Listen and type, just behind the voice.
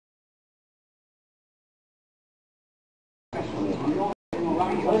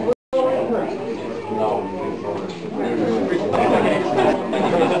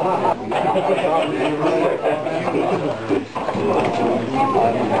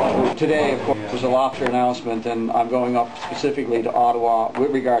Today, of course, was a lobster announcement, and I'm going up specifically to Ottawa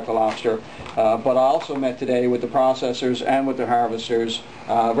with regard to lobster. But I also met today with the processors and with the harvesters,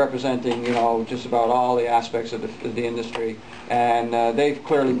 representing, just about all the aspects of the industry. And they've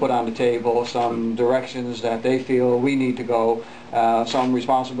clearly put on the table some directions that they feel we need to go, some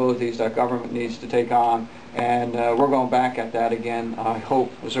responsibilities that government needs to take on. And we're going back at that again, I hope,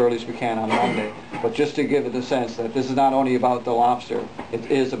 as early as we can on Monday. But just to give it a sense that this is not only about the lobster,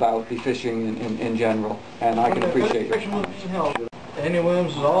 it is about the fishing in general. And I can appreciate it. Danny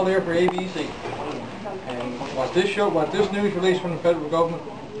Williams is all there for ABC. And what this news release from the federal government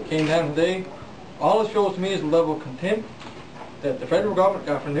came down today, all it shows to me is the level of contempt that the federal government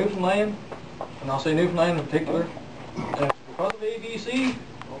got for Newfoundland, and I'll say Newfoundland in particular. And because of ABC,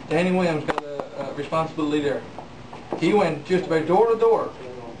 Danny Williams got a responsibility there. He went just about door to door,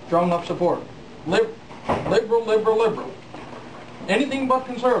 drumming up support. Liberal, liberal, liberal. Anything but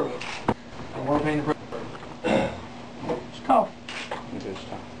conservative. And we're paying the price for it. It's tough. It is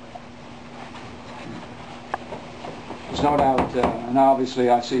tough. There's no doubt, and obviously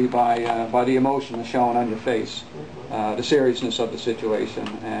I see by the emotion shown on your face, the seriousness of the situation,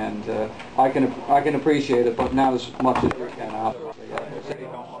 and I can appreciate it, but not as much as you can, obviously.